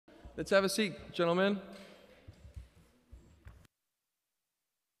Let's have a seat, gentlemen.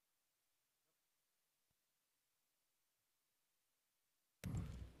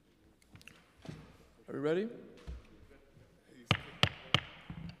 Are we ready?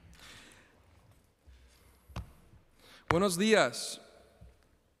 Buenos dias.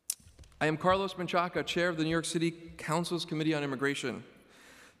 I am Carlos Menchaca, Chair of the New York City Council's Committee on Immigration.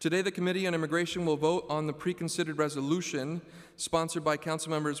 Today, the Committee on Immigration will vote on the pre-considered resolution sponsored by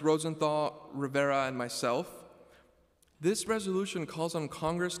Council members Rosenthal, Rivera, and myself. This resolution calls on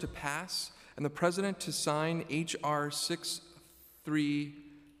Congress to pass and the President to sign H.R.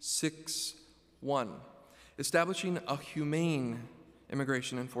 6361, establishing a humane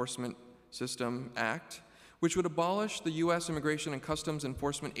Immigration Enforcement System Act, which would abolish the U.S. Immigration and Customs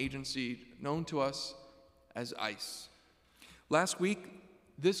Enforcement Agency, known to us as ICE. Last week,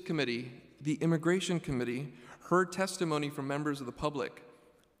 this committee, the Immigration Committee, heard testimony from members of the public,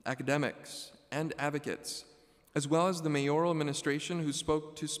 academics, and advocates, as well as the mayoral administration who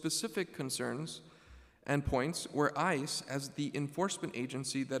spoke to specific concerns and points where ICE, as the enforcement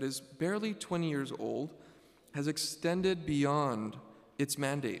agency that is barely 20 years old, has extended beyond its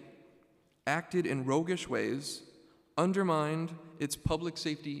mandate, acted in roguish ways, undermined its public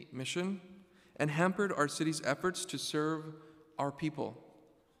safety mission, and hampered our city's efforts to serve our people,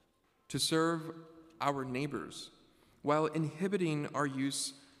 to serve our neighbors, while inhibiting our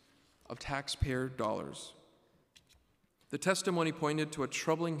use of taxpayer dollars. The testimony pointed to a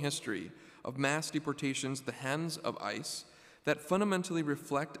troubling history of mass deportations at the hands of ICE that fundamentally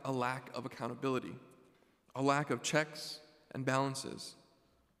reflect a lack of accountability, a lack of checks and balances,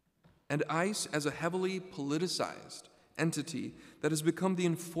 and ICE as a heavily politicized entity that has become the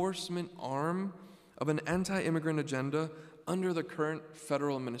enforcement arm of an anti-immigrant agenda under the current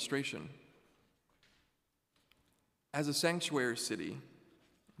federal administration. As a sanctuary city,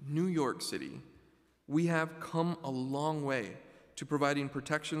 New York City, we have come a long way to providing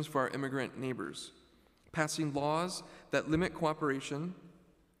protections for our immigrant neighbors, passing laws that limit cooperation,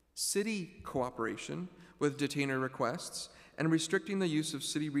 city cooperation with detainer requests, and restricting the use of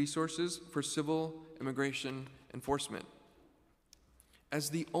city resources for civil immigration enforcement.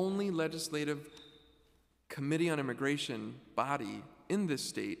 As the only legislative Committee on Immigration body in this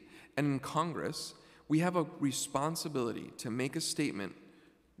state and in Congress, we have a responsibility to make a statement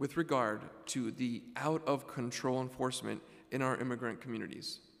with regard to the out-of-control enforcement in our immigrant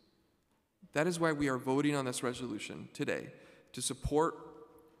communities. That is why we are voting on this resolution today to support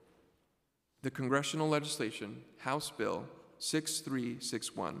the congressional legislation, House Bill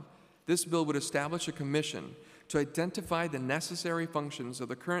 6361. This bill would establish a commission to identify the necessary functions of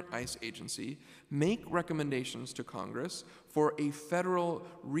the current ICE agency, make recommendations to Congress for a federal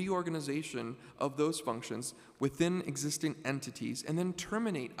reorganization of those functions within existing entities, and then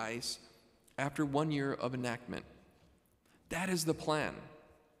terminate ICE after 1 year of enactment. That is the plan.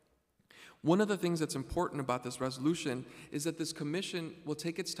 One of the things that's important about this resolution is that this commission will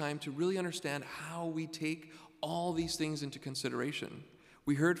take its time to really understand how we take all these things into consideration.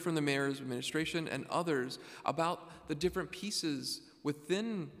 We heard from the mayor's administration and others about the different pieces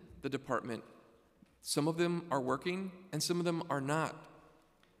within the department. Some of them are working and some of them are not.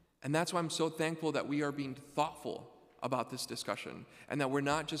 And that's why I'm so thankful that we are being thoughtful about this discussion and that we're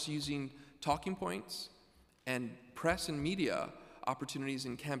not just using talking points and press and media opportunities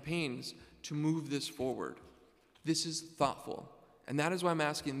and campaigns to move this forward. This is thoughtful. And that is why I'm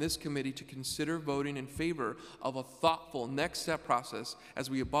asking this committee to consider voting in favor of a thoughtful next step process as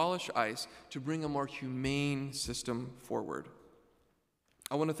we abolish ICE to bring a more humane system forward.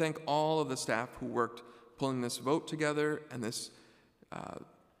 I want to thank all of the staff who worked pulling this vote together and this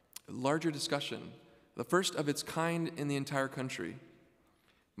larger discussion, the first of its kind in the entire country.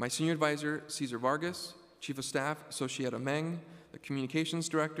 My senior advisor, Cesar Vargas, Chief of Staff, Societa Meng, the Communications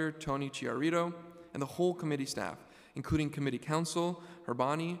Director, Tony Chiarito, and the whole committee staff, including Committee Counsel,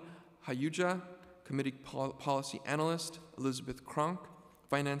 Herbani Hayuja, Committee Policy Analyst, Elizabeth Kronk,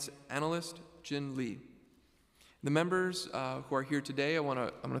 Finance Analyst, Jin Lee. The members who are here today, I'm going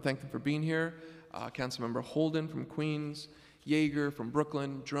to thank them for being here. Councilmember Holden from Queens, Yeager from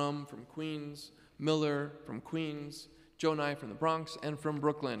Brooklyn, Drum from Queens, Miller from Queens, Joe Nye from the Bronx, and from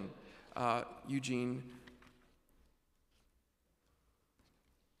Brooklyn, Eugene.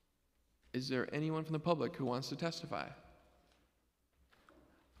 Is there anyone from the public who wants to testify?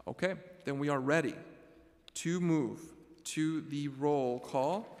 Okay, then we are ready to move to the roll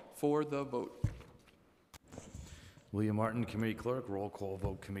call for the vote. William Martin, Committee Clerk, roll call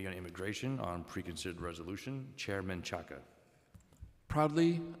vote, Committee on Immigration on preconsidered resolution. Chairman Chaka.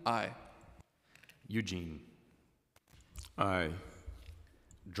 Proudly, aye. Eugene. Aye.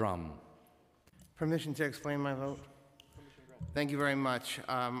 Drum. Permission to explain my vote? Thank you very much.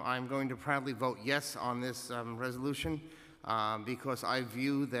 I'm going to proudly vote yes on this resolution because I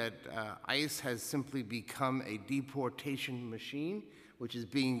view that ICE has simply become a deportation machine, which is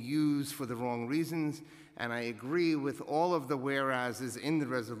being used for the wrong reasons. And I agree with all of the whereases in the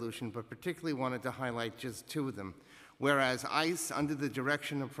resolution, but particularly wanted to highlight just two of them. Whereas ICE, under the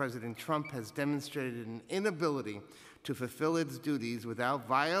direction of President Trump, has demonstrated an inability to fulfill its duties without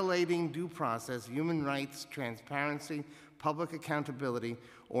violating due process, human rights, transparency, public accountability,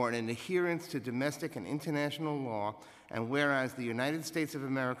 or an adherence to domestic and international law. And whereas the United States of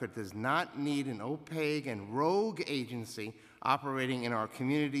America does not need an opaque and rogue agency operating in our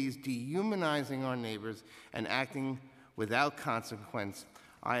communities, dehumanizing our neighbors, and acting without consequence,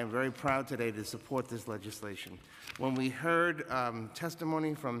 I am very proud today to support this legislation. When we heard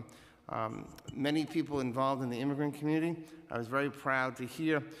testimony from many people involved in the immigrant community, I was very proud to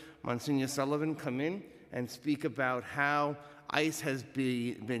hear Monsignor Sullivan come in and speak about how ICE has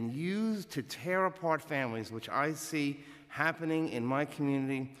been used to tear apart families, which I see happening in my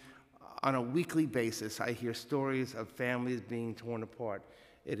community on a weekly basis. I hear stories of families being torn apart.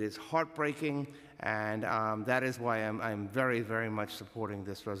 It is heartbreaking, and that is why I'm very, very much supporting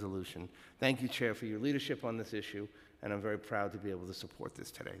this resolution. Thank you, Chair, for your leadership on this issue, and I'm very proud to be able to support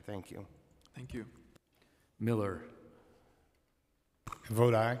this today. Thank you. Thank you. Miller.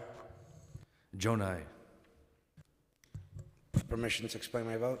 Vote aye. Jonai. Permission to explain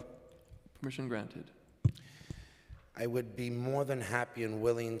my vote? Permission granted. I would be more than happy and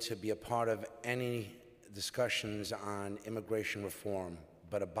willing to be a part of any discussions on immigration reform,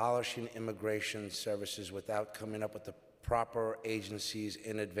 but abolishing immigration services without coming up with the proper agencies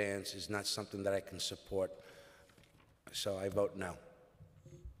in advance is not something that I can support. So I vote no.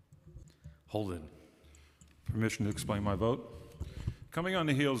 Holden. Permission to explain my vote. Coming on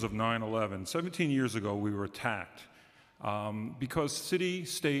the heels of 9/11, 17 years ago we were attacked because city,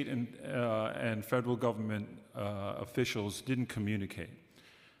 state, and federal government officials didn't communicate.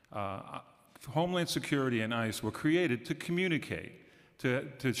 Homeland Security and ICE were created to communicate,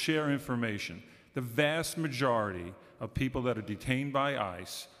 to share information. The vast majority of people that are detained by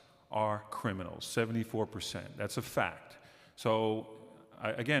ICE are criminals, 74%. That's a fact. So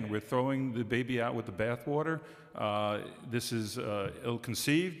again, we're throwing the baby out with the bathwater. This is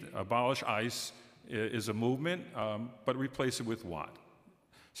ill-conceived. Abolish ICE is a movement, but replace it with what?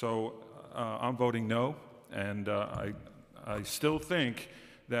 So I'm voting no, and I still think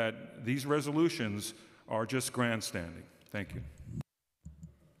that these resolutions are just grandstanding. Thank you.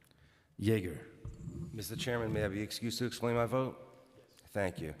 Yeager. Mr. Chairman, may I be excused to explain my vote?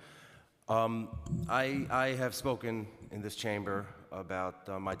 Thank you. I have spoken in this chamber about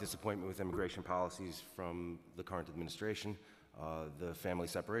my disappointment with immigration policies from the current administration, the family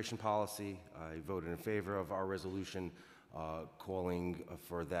separation policy. I voted in favor of our resolution calling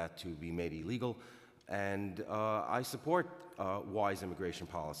for that to be made illegal. And I support wise immigration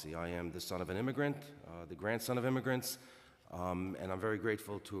policy. I am the son of an immigrant, the grandson of immigrants, and I'm very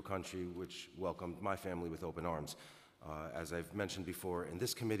grateful to a country which welcomed my family with open arms, as I've mentioned before in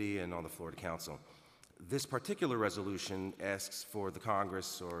this committee and on the Florida Council. This particular resolution asks for the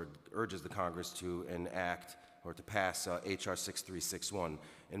Congress, or urges the Congress to enact or to pass H.R. 6361.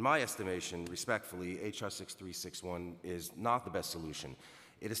 In my estimation, respectfully, H.R. 6361 is not the best solution.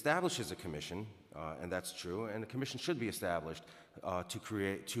 It establishes a commission, and that's true, and a commission should be established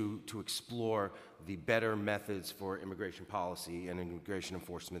to explore the better methods for immigration policy and immigration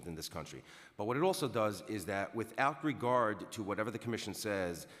enforcement in this country. But what it also does is that without regard to whatever the commission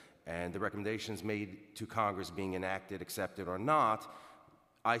says and the recommendations made to Congress being enacted, accepted, or not,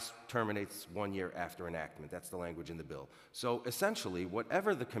 ICE terminates 1 year after enactment. That's the language in the bill. So essentially,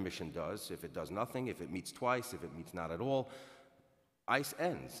 whatever the commission does, if it does nothing, if it meets twice, if it meets not at all, ICE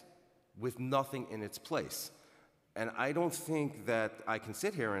ends with nothing in its place. And I don't think that I can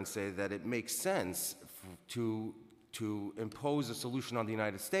sit here and say that it makes sense to impose a solution on the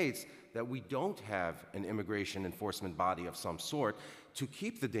United States that we don't have an immigration enforcement body of some sort to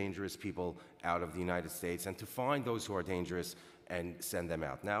keep the dangerous people out of the United States and to find those who are dangerous and send them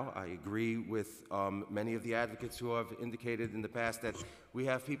out. Now, I agree with many of the advocates who have indicated in the past that we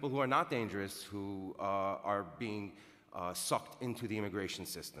have people who are not dangerous who are being sucked into the immigration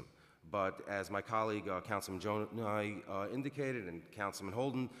system. But as my colleague, Councilman Jonai, indicated, and Councilman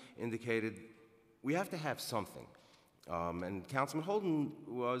Holden indicated, we have to have something. And Councilman Holden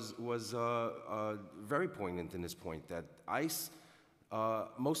was very poignant in his point that ICE,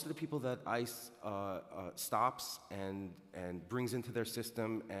 most of the people that ICE stops and brings into their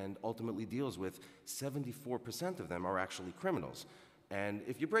system and ultimately deals with, 74% of them are actually criminals. And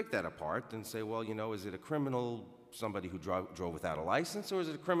if you break that apart and say, well, you know, is it a criminal, somebody who drove without a license, or is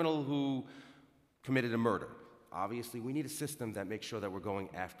it a criminal who committed a murder? Obviously, we need a system that makes sure that we're going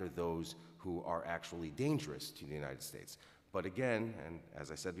after those who are actually dangerous to the United States. But again, and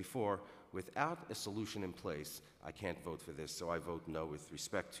as I said before, without a solution in place, I can't vote for this, so I vote no with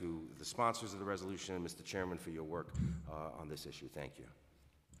respect to the sponsors of the resolution and Mr. Chairman for your work on this issue. Thank you.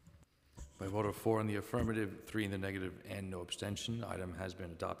 By a vote of 4 in the affirmative, 3 in the negative, and no abstention, item has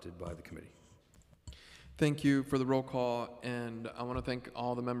been adopted by the committee. Thank you for the roll call, and I want to thank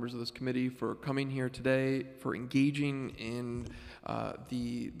all the members of this committee for coming here today, for engaging in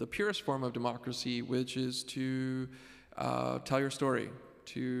the purest form of democracy, which is to tell your story,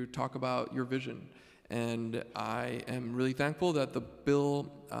 to talk about your vision. And I am really thankful that the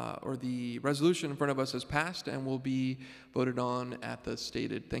bill or the resolution in front of us has passed and will be voted on at the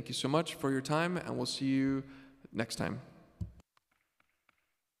stated. Thank you so much for your time, and we'll see you next time.